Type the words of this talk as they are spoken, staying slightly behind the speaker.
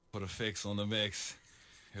Put a fix on the mix.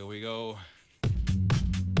 Here we go.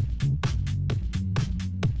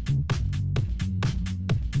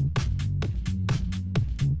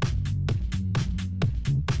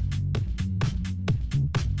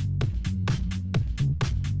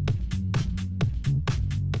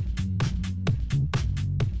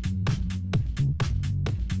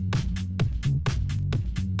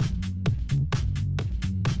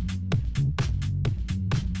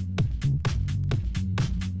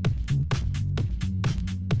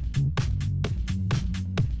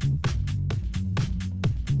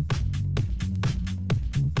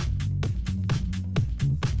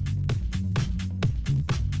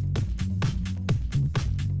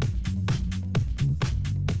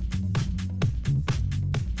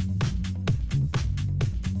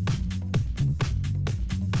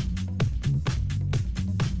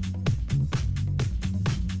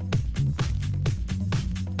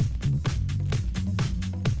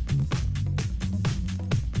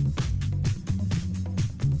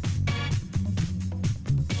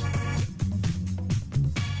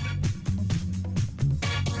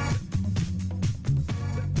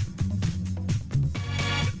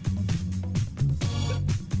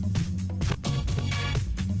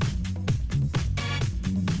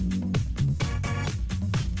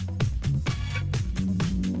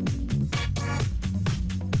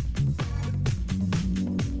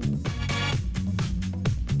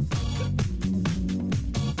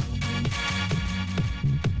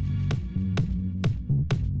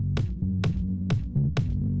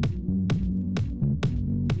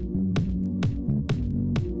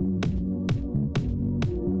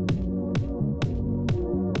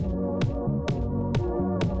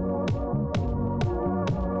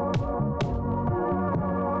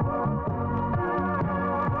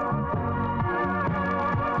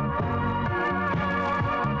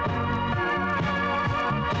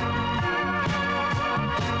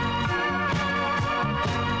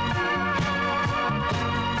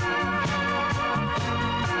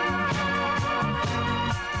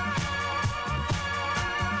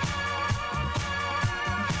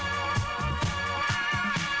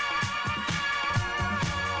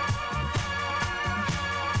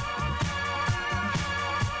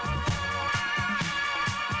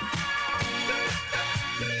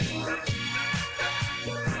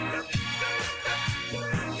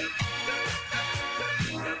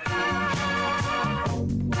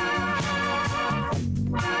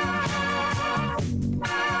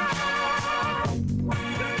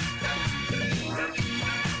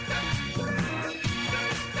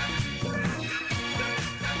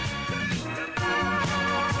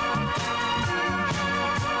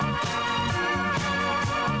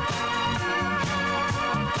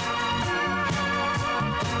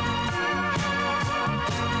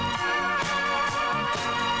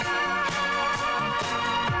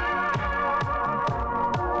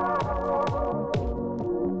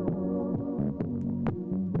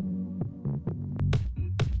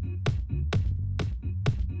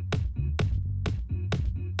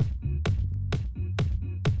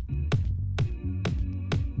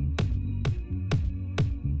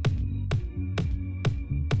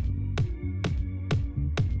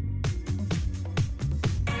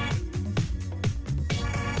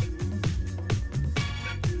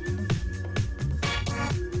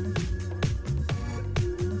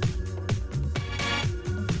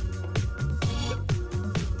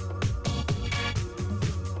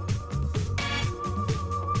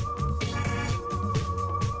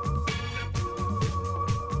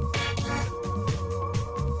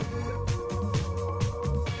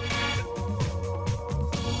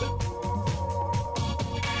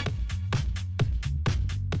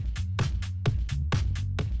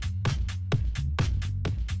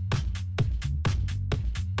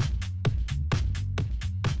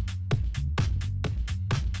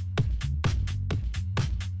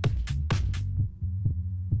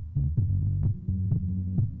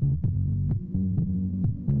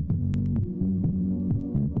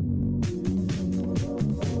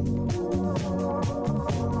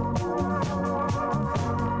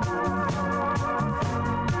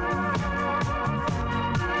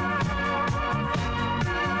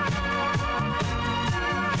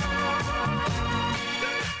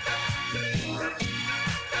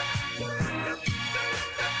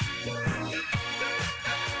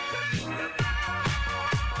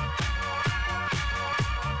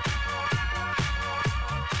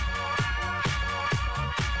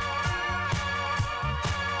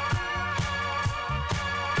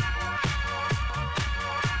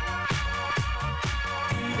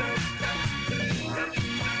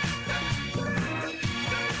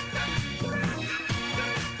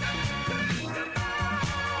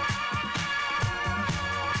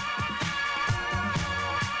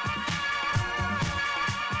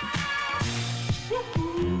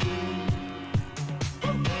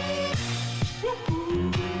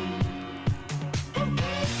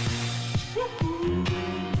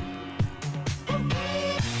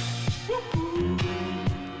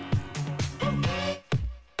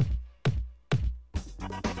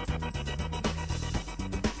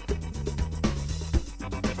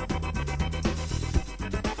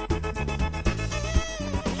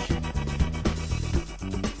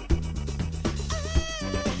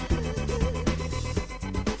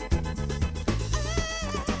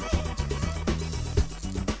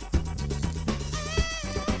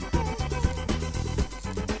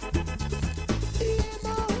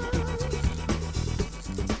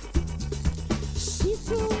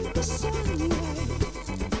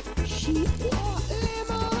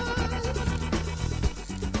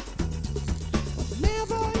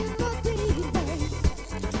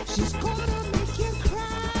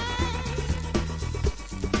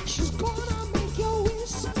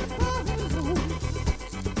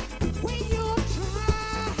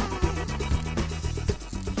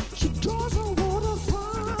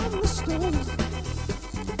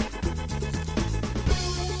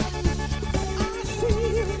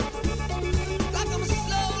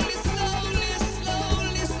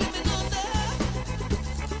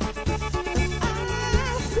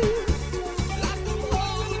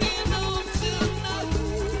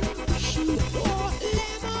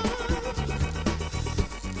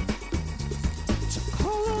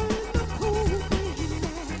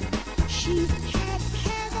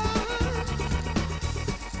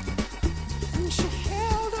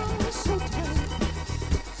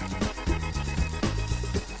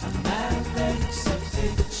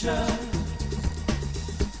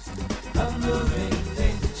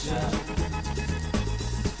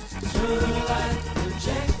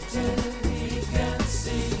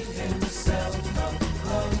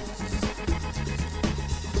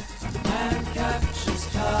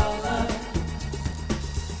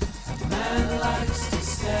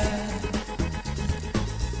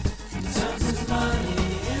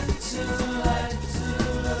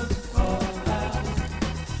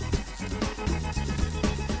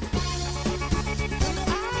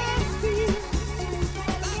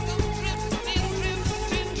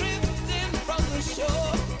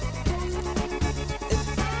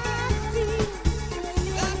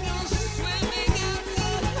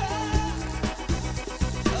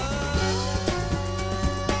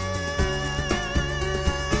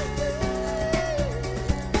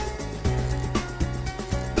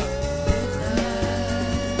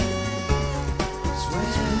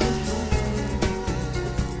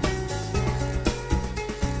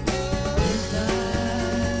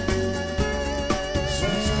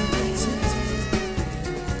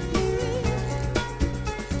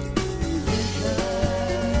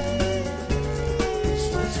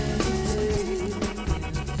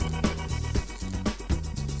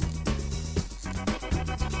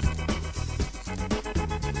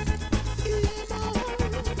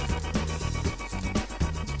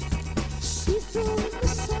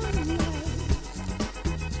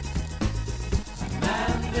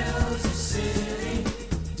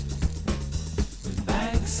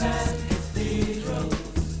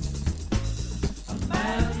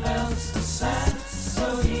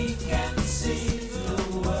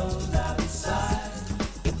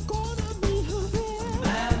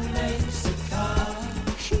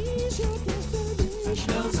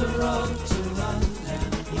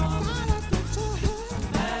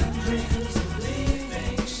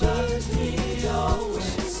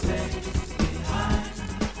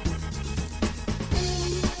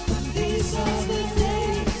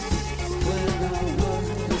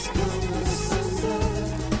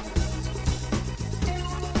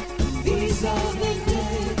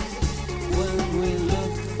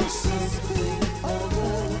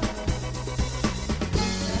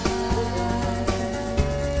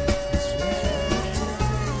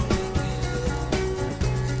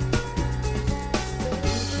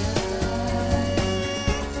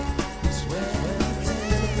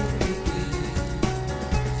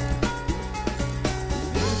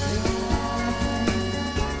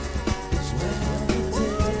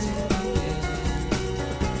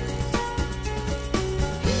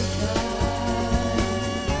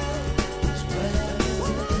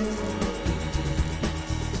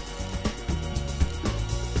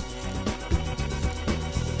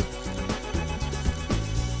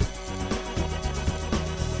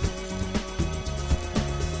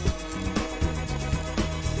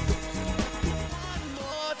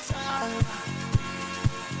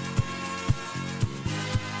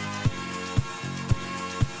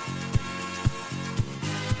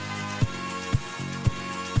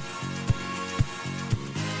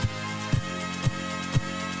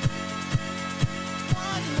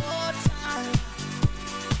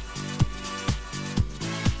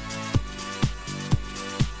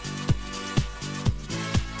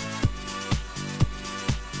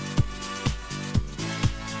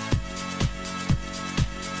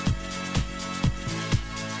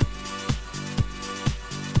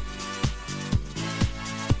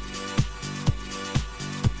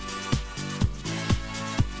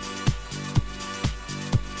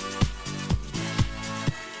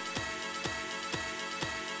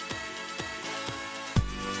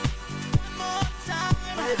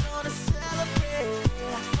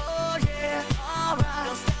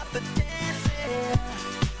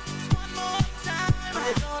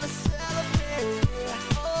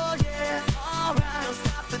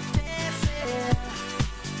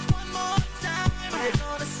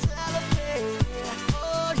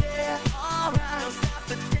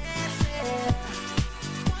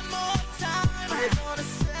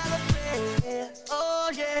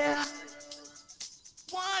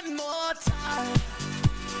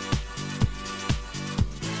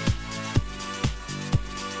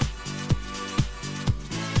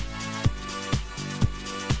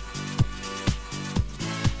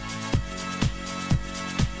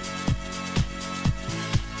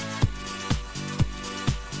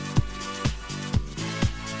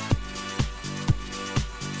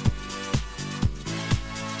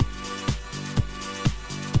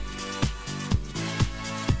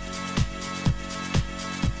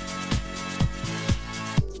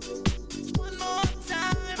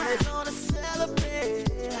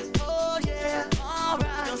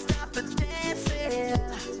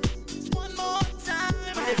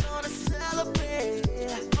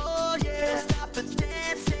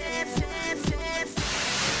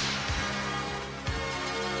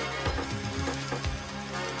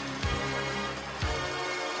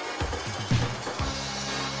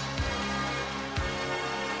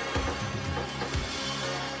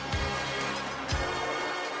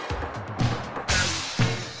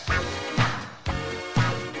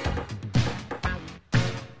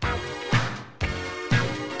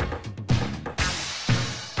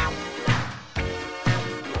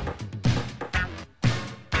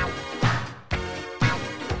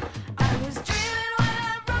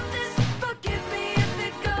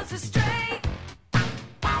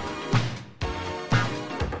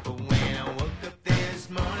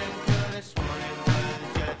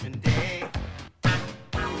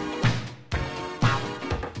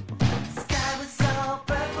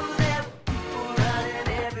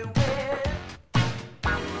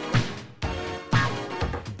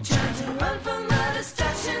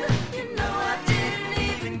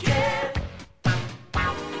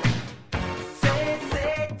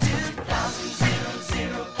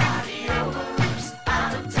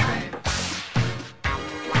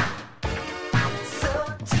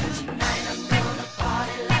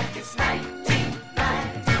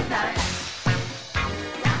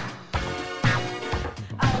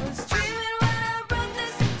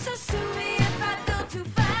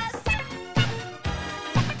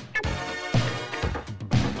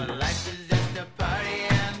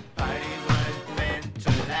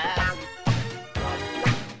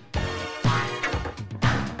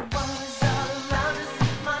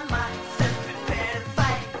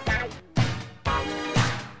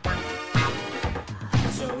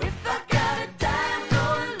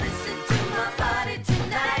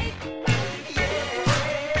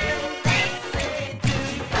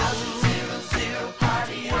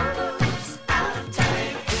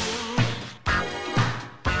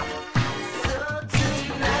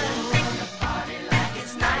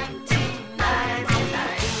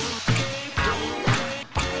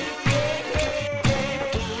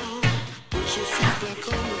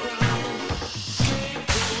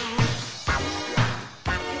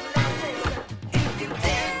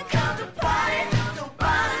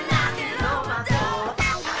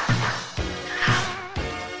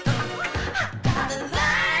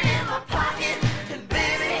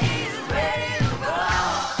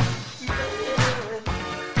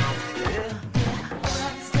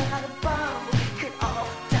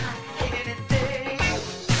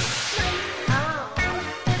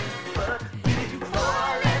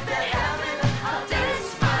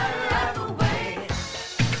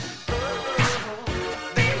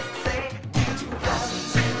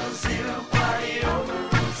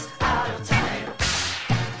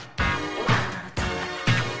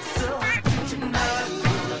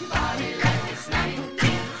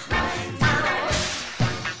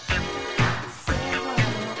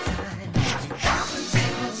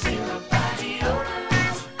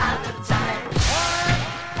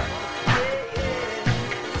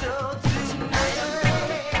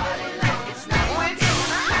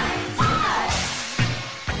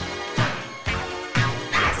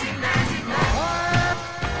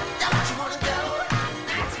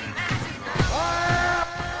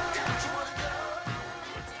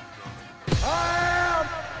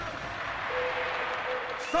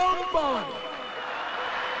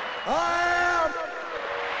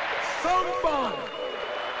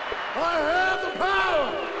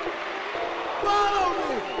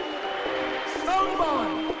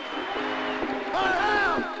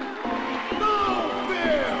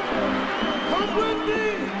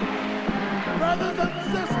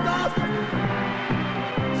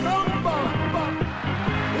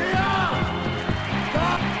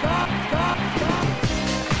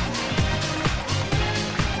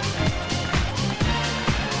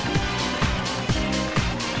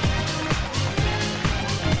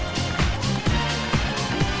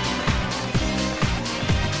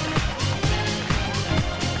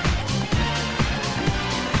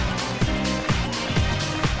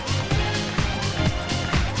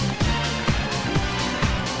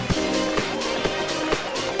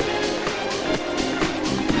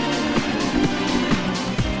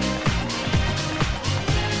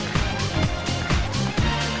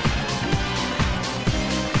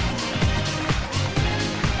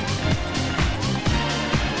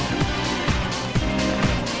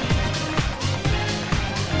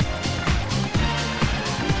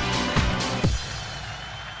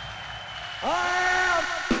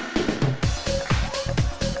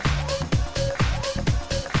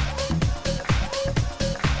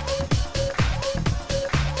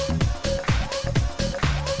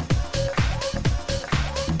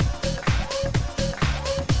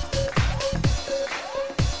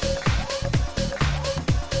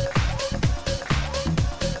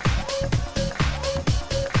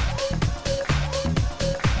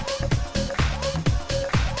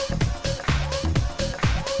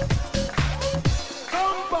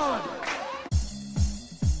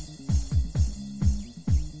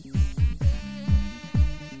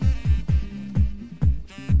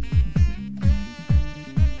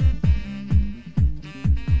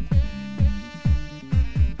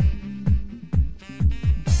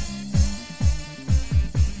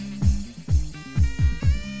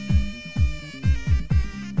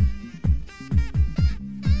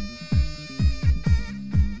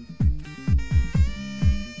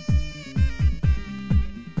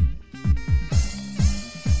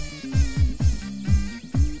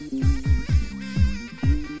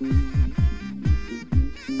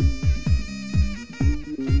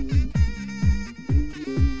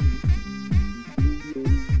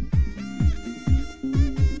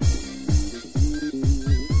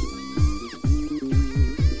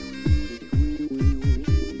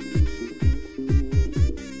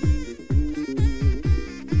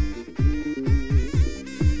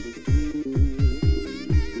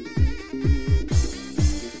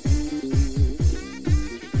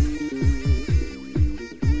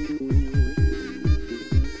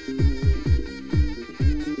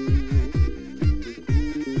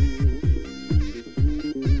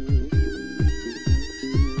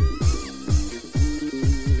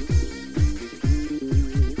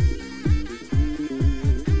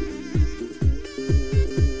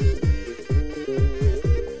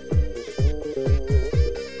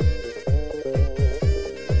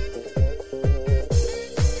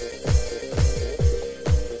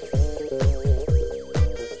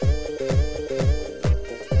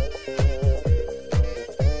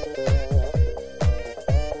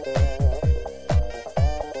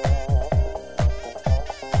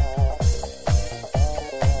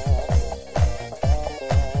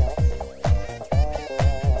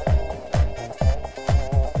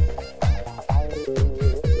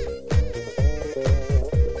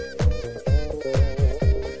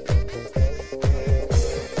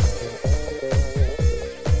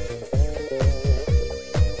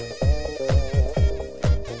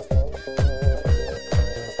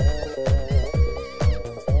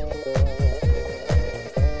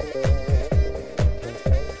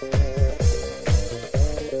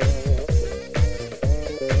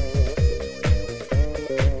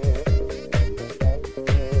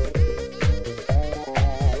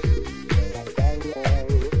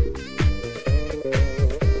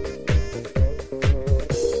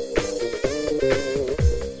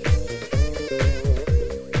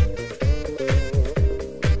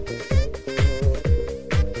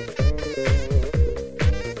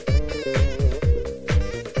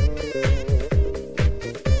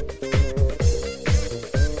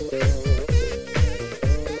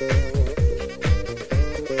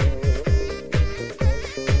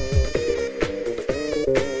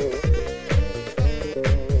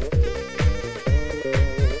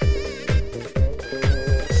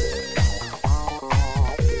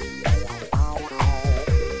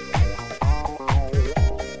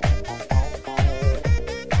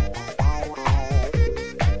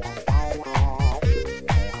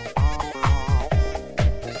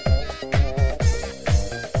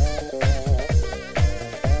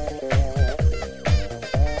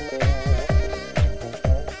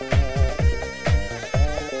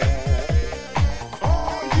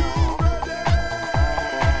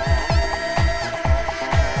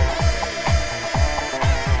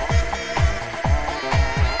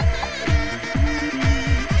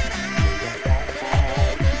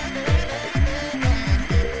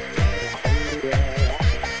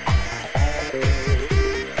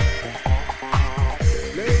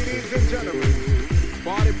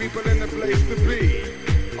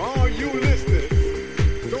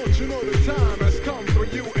 you know the time has come for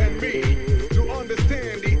you and me to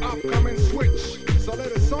understand the upcoming switch. So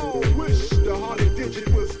let us all wish the Harley Digit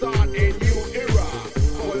will start a new era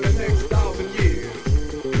for the next 1,000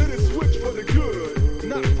 years. Let it switch for the good,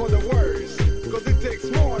 not for the worse, cause it takes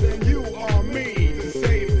more than you or me to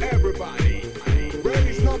save everybody.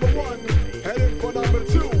 Brady's number one, headed for number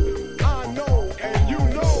two. I know and you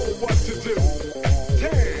know what to do.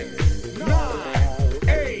 10, 9,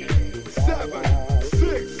 8, 7,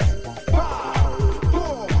 6, 5,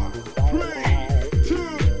 4,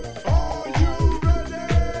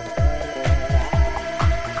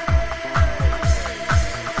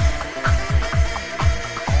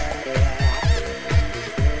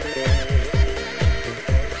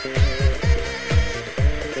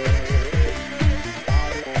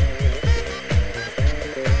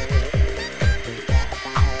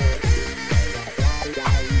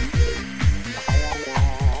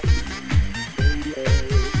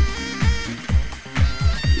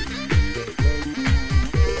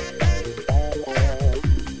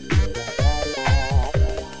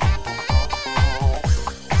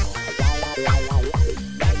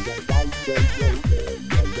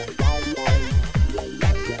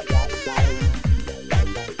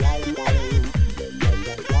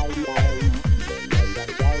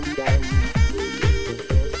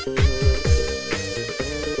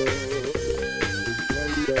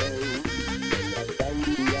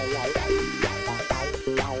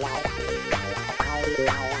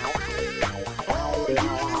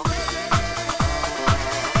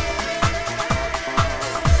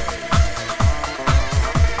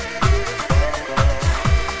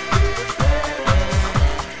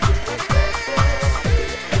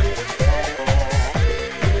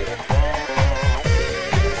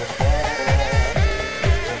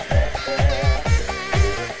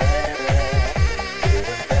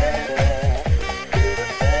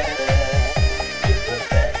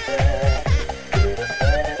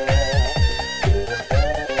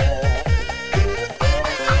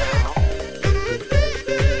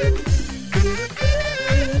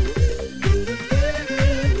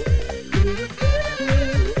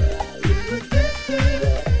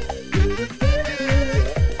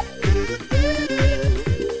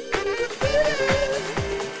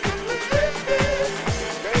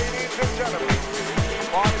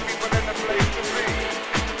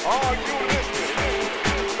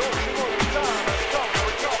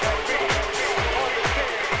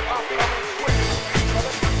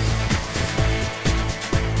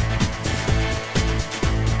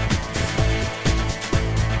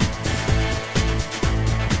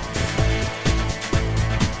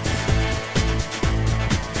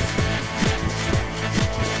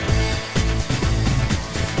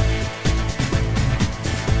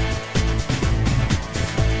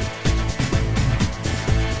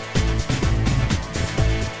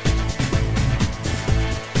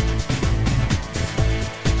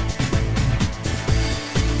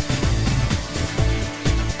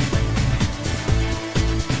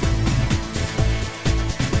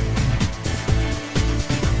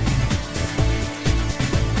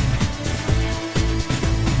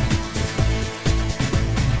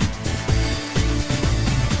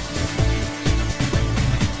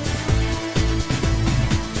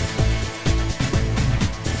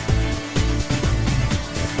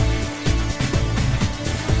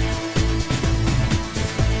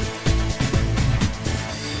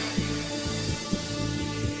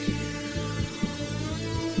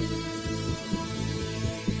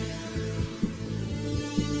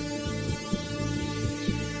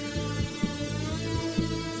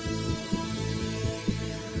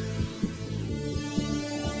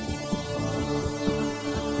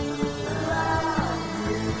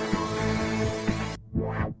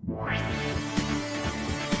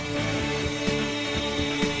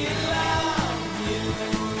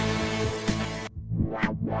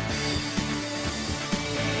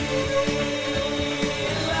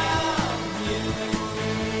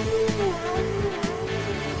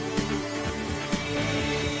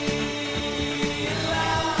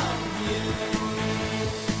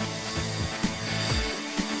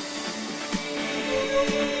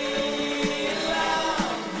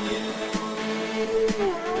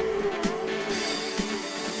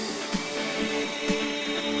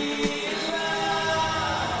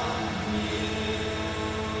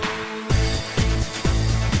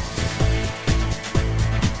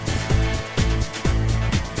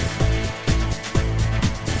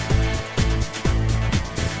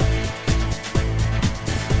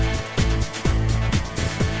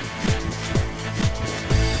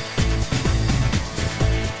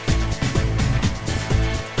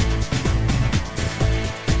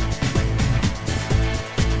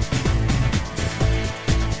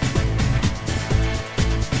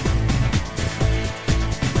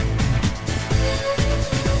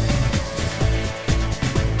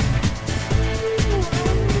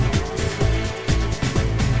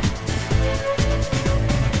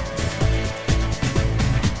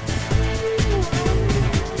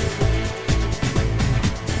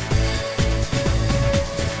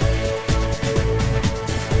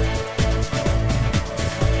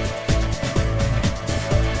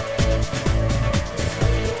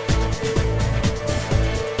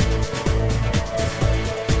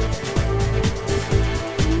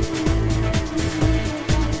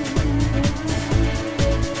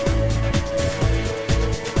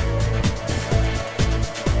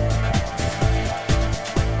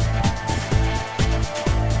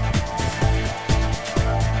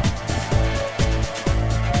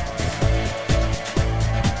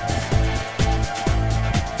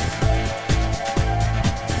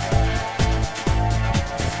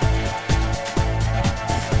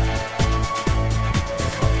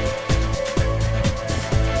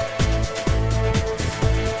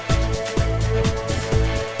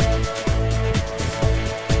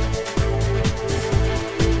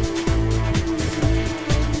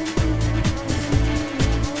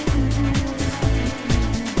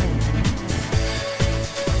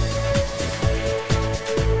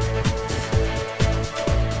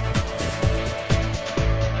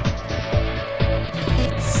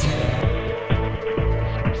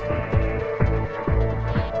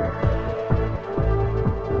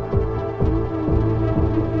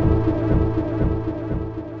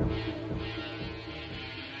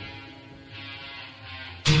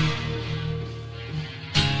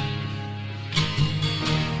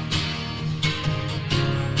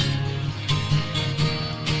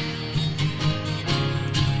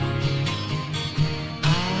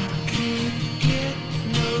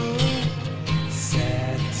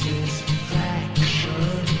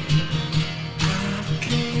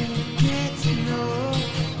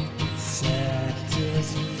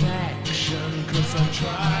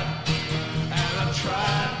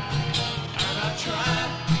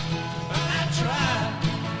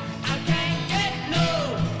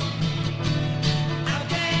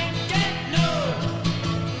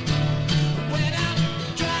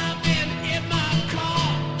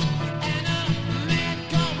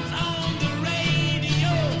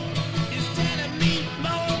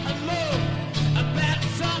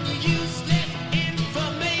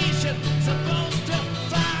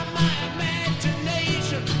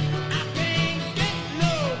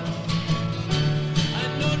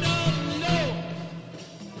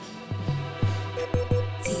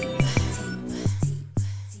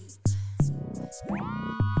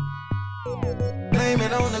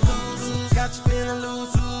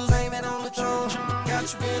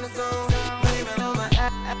 got you in the zone. Blame it on the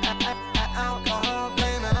alcohol.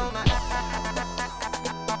 Blame it on the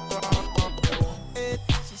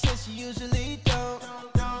She says she usually don't,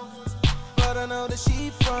 but I know that she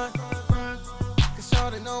front. Cause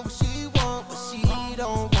shawty know what she want, but she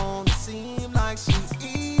don't want to seem like she's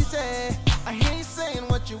easy. I hear you saying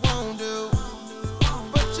what you won't do,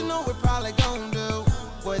 but you know we're probably gon' do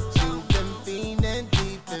what you've been feeling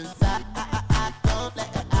deep inside. Don't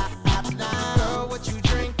let it out now. Girl, what you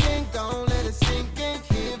drinking? Gon' let it sink in.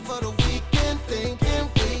 Here for the weekend, thinking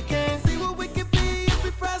we can see what we can be if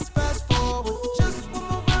we press fast forward. Just one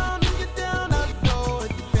more round and get down out the door.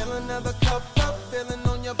 If you feel another cup up, feeling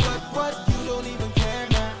on your butt, what? You don't even care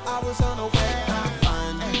now. I was unaware how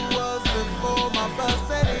fine you was before my bus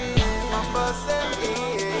set in. My bus set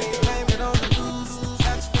in. Blame it on the booze,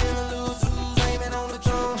 got you feeling loose. Blame it on the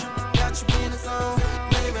drum, got you in the zone.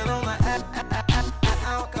 Blame it on the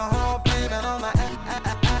alcohol. Blame it on the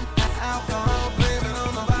alcohol. Blame it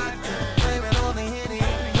on the vodka. Blame it on the Henny.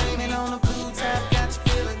 Blame it on the blue tap, got you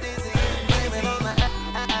feeling dizzy. Blame it on the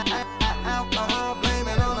alcohol. Blame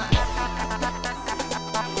it on the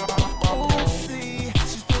oh, see,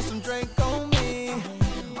 she's put some drink on me,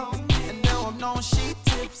 and now I'm knowing she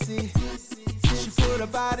tipsy. She put her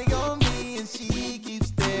body on me, and she keeps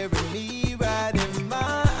staring me right in my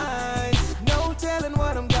eyes. No telling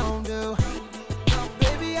what I'm gon' do.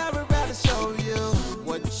 Baby, I would rather show you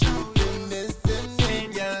what you've been missing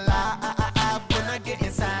in your life when I get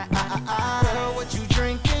inside. Girl, what you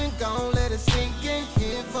drinking? Gon' let it sink in.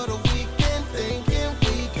 Here for the weekend, thinking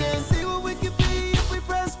we can see what we can be if we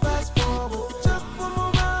press fast forward. Just one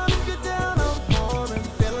more round and get down on the floor and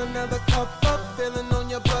fill another cup up, feeling on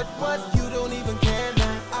your butt. What? You don't even care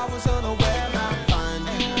now. I was unaware how fine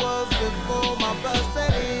you was before my bus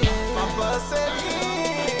set in. My bus set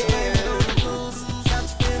in. Blame it on the blues, got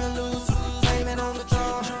you feeling loose. Blame it on the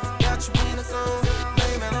drum, got you in the zone.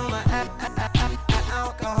 Blame it on the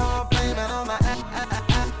alcohol. Blame it on the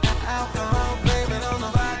alcohol. Blame it on the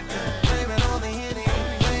vodka. Blame it on the Henny.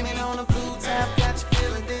 Blame it on the blue tap, got you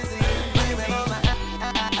feeling dizzy. Blame it on the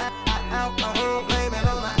alcohol. Blame it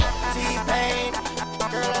on the T-Pain.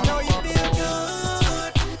 Girl, I know you feel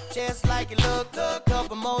good, just like you look. A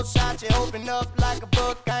couple more shots, you open up like a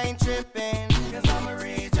book. I ain't tripping, cause I'ma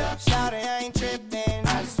read ya. Shout it, I ain't tripping,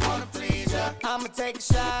 I just wanna please ya. I'ma take a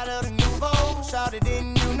shot of the nouveau. Shout it,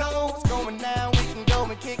 didn't you know what's going down? We can go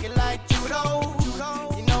and kick it like judo.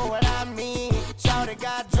 You know what I mean? Shout it,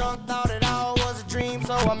 got drunk, thought it all was a dream,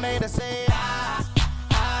 so I made her say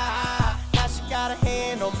Now she got a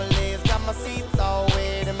hand on my legs, got my seats all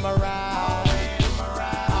wet in my ride.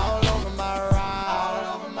 All over my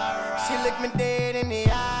ride. She looked me dead in the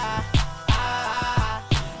eye.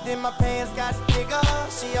 Then my pants got bigger.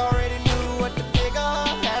 She already knew